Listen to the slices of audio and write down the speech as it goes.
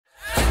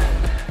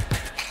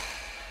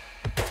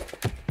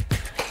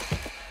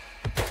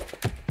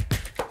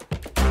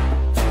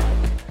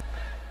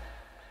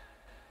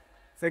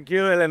Thank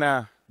you,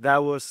 Elena. That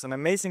was an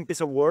amazing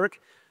piece of work,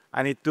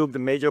 and it took the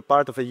major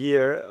part of a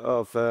year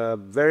of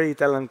very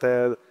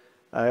talented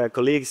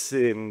colleagues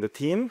in the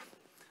team.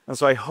 And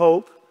so I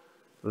hope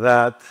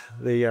that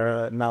they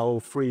are now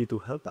free to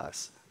help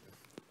us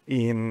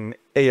in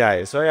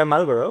AI. So I am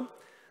Alvaro.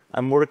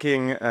 I'm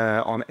working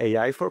on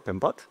AI for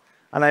Penpot,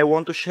 and I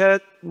want to share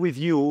with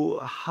you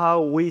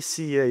how we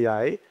see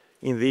AI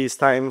in these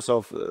times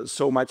of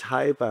so much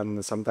hype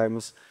and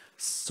sometimes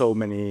so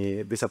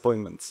many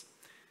disappointments.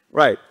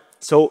 Right.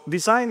 So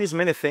design is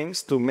many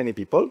things to many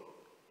people,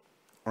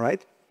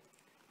 right?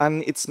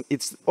 And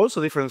it's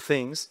also different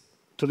things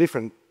to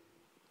different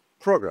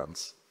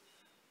programs.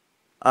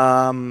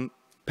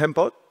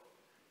 Penpot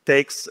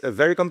takes a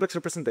very complex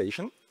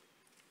representation,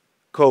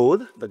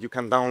 code that you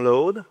can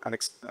download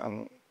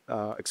and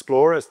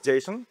explore as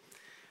JSON,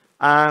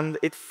 and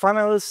it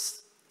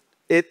funnels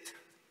it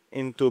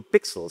into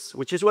pixels,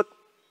 which is what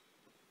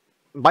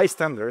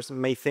bystanders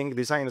may think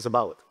design is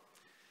about.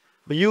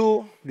 But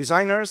you,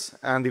 designers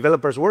and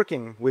developers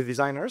working with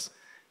designers,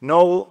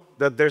 know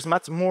that there's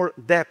much more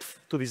depth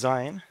to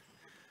design.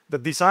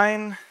 That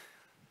design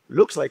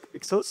looks like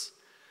pixels,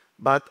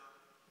 but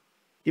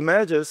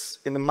emerges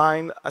in the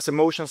mind as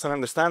emotions and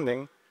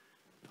understanding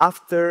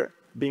after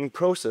being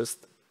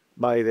processed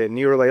by the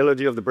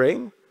neurobiology of the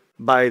brain,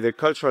 by the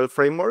cultural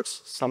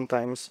frameworks,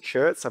 sometimes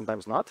shared,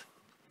 sometimes not,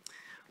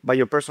 by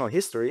your personal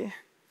history,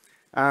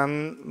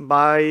 and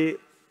by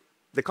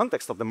the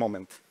context of the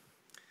moment.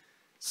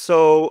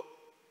 So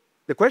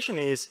the question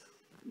is,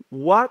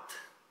 what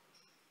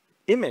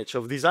image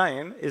of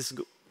design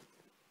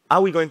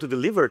are we going to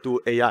deliver to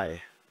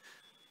AI?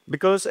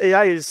 Because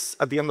AI is,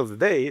 at the end of the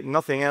day,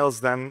 nothing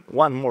else than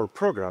one more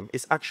program.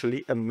 It's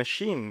actually a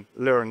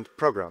machine-learned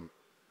program,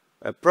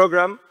 a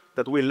program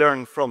that we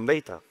learn from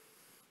data.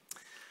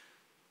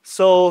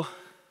 So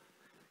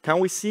can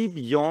we see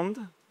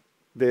beyond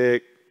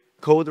the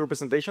code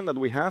representation that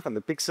we have and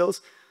the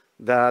pixels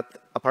that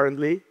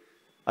apparently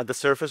at the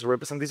surface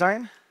represent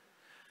design?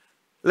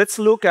 Let's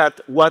look at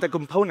what a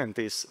component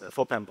is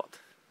for Penpot.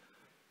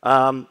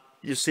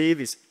 You see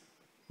this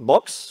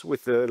box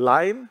with the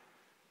line,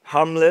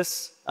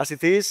 harmless as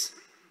it is.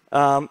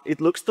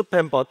 It looks to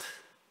Penpot,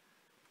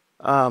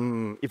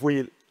 if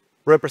we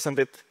represent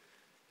it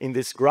in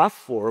this graph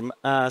form,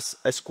 as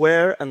a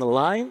square and a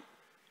line,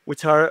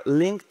 which are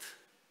linked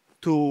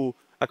to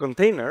a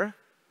container.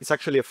 It's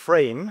actually a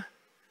frame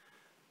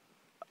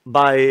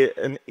by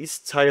an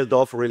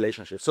is-child-of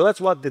relationship. So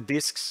that's what the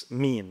disks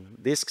mean.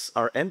 Disks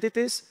are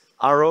entities,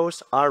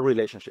 arrows are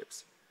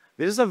relationships.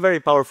 This is a very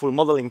powerful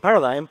modeling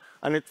paradigm,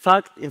 and in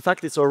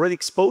fact, it's already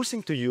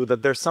exposing to you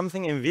that there's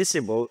something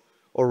invisible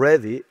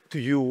already to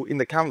you in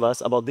the canvas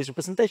about this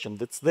representation.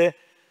 That's the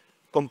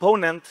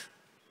component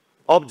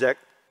object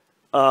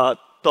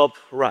top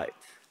right.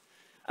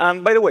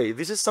 And by the way,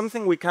 this is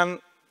something we can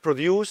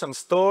produce and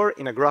store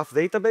in a graph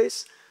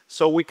database,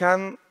 so we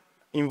can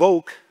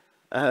invoke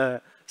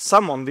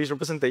summon these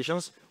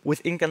representations with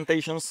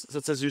incantations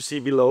such as you see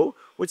below,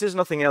 which is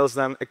nothing else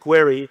than a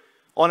query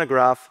on a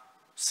graph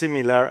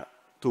similar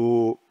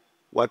to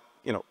what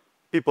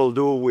people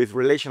do with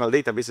relational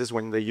databases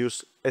when they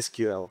use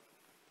SQL.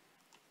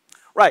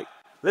 Right,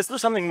 let's do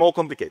something more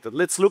complicated.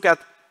 Let's look at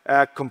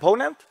a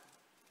component,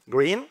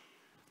 green,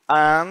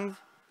 and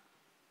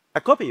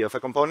a copy of a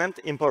component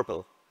in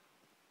purple.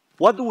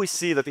 What do we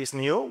see that is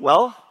new?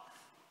 Well,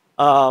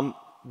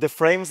 the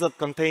frames that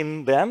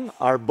contain them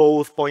are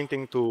both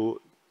pointing to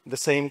the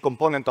same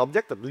component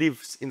object that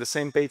lives in the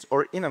same page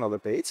or in another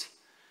page.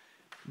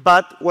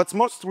 But what's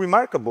most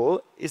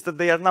remarkable is that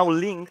they are now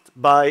linked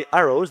by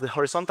arrows, the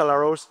horizontal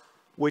arrows,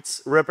 which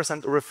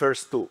represent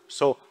refers to.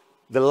 So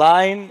the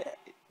line,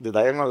 the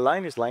diagonal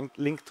line is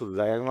linked to the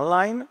diagonal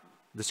line.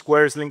 The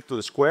square is linked to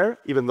the square,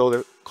 even though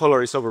the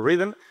color is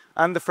overridden.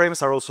 And the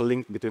frames are also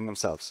linked between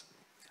themselves.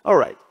 All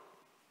right,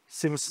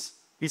 seems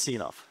easy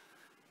enough.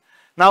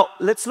 Now,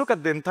 let's look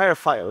at the entire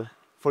file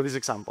for this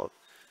example.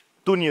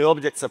 Two new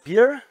objects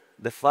appear,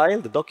 the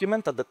file, the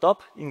document at the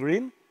top in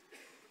green,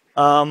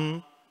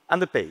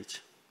 and the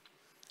page.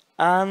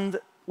 And,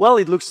 well,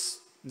 it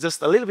looks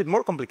just a little bit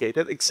more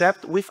complicated,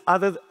 except we've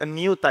added a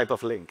new type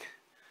of link.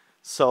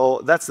 So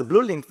that's the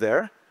blue link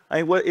there.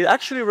 And what it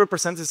actually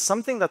represents is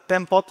something that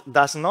Penpot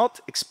does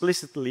not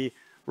explicitly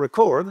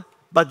record,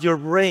 but your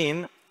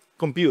brain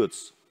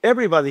computes.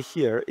 Everybody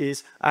here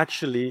is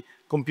actually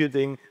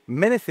computing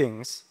many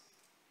things,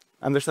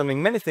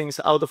 understanding many things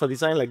out of a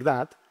design like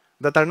that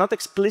are not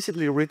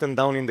explicitly written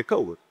down in the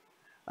code.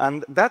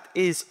 And that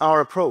is our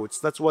approach.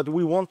 That's what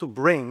we want to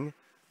bring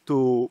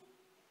to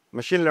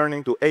machine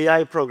learning, to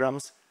AI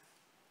programs,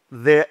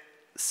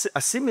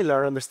 a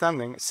similar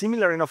understanding,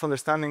 similar enough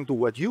understanding to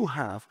what you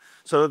have,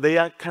 so that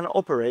they can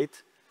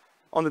operate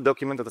on the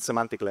document at a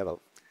semantic level.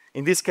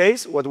 In this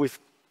case, what we've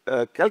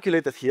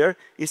calculated here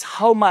is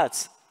how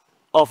much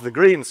of the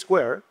green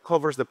square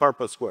covers the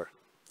purple square.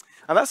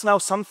 And that's now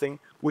something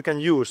we can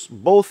use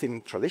both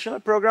in traditional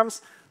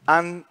programs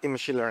and in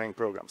machine learning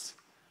programs.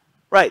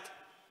 Right.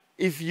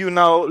 If you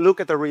now look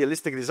at a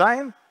realistic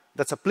design,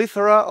 That's a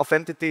plethora of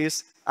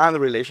entities and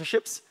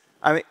relationships.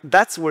 And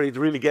that's where it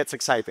really gets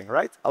exciting,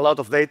 right? A lot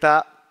of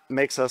data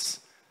makes us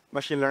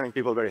machine learning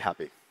people very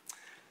happy.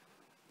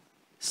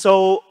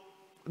 So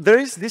there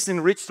is this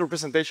enriched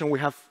representation we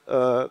have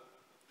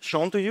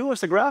shown to you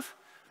as a graph.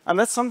 And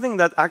that's something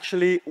that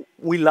actually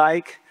we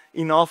like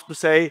enough to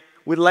say,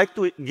 we'd like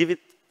to give it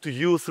to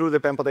you through the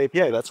Penpot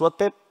API. That's what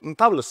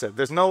Pablo said.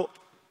 There's no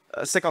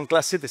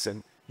second-class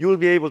citizen. You will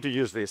be able to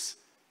use this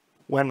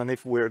when and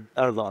if we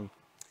are done.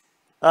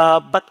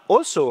 But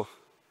also,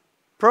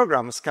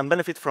 programs can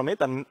benefit from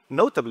it, and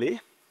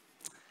notably,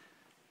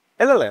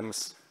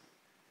 LLMs.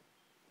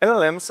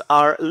 LLMs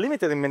are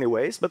limited in many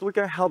ways, but we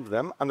can help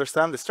them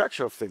understand the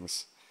structure of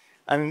things.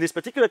 And in this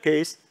particular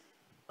case,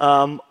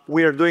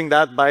 we are doing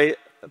that by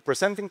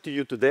presenting to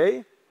you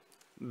today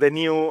the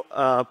new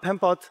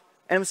Penpot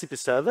MCP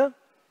server.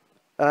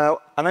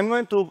 And I'm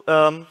going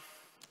to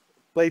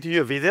play to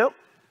you a video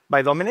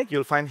by Dominic.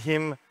 You'll find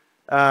him,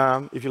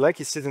 if you like,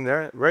 he's sitting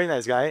there. Very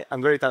nice guy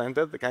and very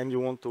talented, the kind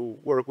you want to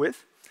work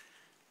with,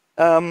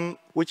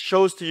 which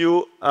shows to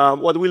you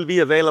what will be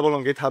available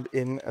on GitHub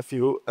in a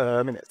few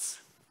minutes.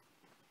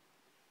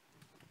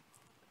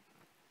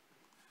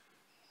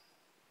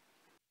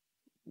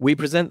 We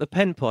present the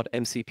Penpot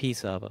MCP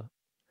server.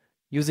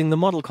 Using the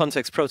Model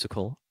Context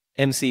Protocol,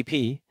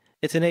 MCP,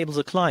 it enables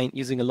a client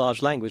using a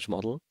large language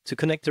model to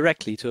connect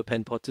directly to a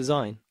Penpot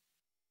design.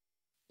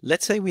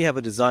 Let's say we have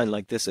a design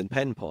like this in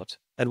Penpot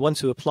and want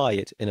to apply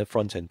it in a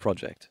front-end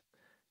project.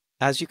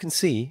 As you can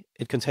see,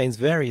 it contains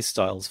various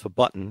styles for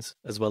buttons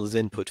as well as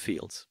input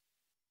fields.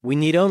 We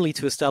need only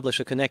to establish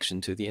a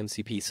connection to the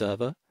MCP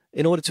server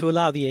in order to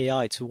allow the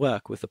AI to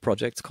work with the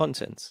project's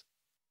contents.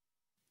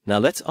 Now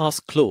let's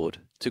ask Claude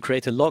to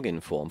create a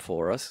login form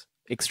for us,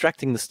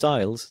 extracting the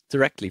styles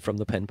directly from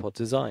the Penpot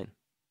design.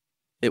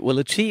 It will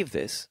achieve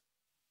this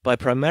by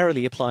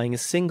primarily applying a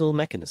single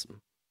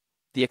mechanism,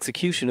 the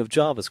execution of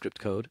JavaScript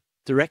code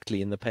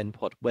directly in the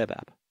Penpot web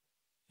app.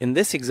 In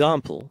this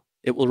example,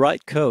 it will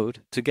write code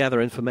to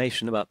gather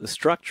information about the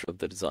structure of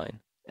the design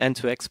and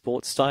to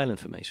export style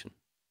information.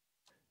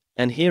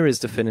 And here is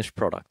the finished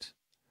product,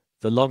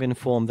 the login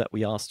form that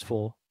we asked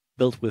for,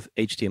 built with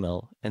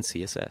HTML and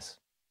CSS.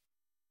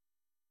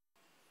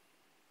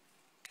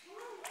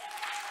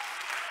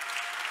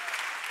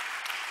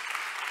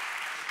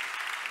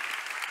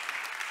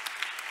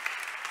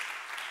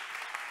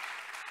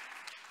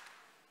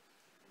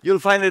 You'll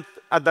find it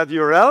at that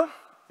URL.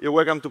 You're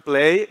welcome to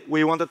play.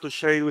 We wanted to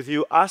share it with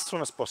you as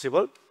soon as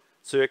possible,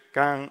 so you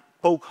can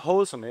poke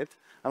holes on it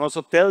and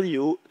also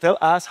tell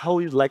us how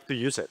you'd like to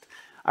use it.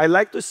 I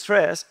like to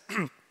stress,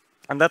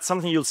 and that's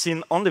something you'll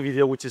see on the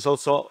video, which is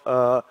also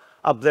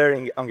up there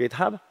on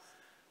GitHub,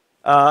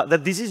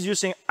 that this is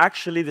using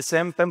actually the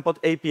same Penpot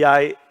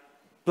API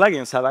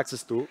plugins have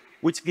access to,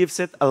 which gives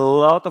it a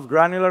lot of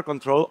granular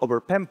control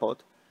over Penpot,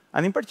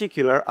 and in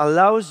particular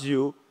allows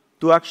you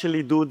to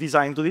actually do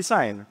design to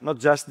design, not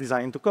just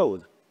design to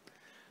code.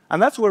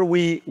 And that's where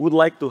we would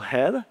like to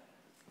head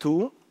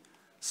to.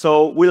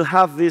 So we'll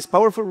have this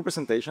powerful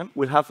representation.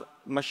 We'll have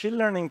machine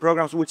learning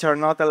programs which are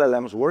not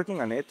LLMs working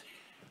on it.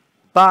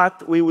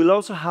 But we will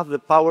also have the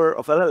power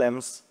of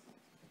LLMs,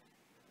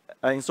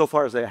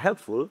 insofar as they are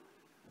helpful,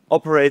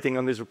 operating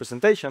on this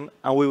representation.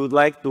 And we would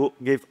like to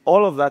give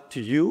all of that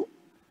to you,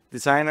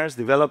 designers,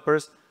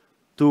 developers,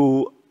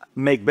 to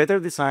make better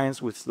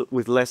designs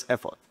with less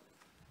effort.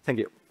 Thank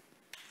you.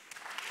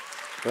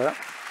 Voilà.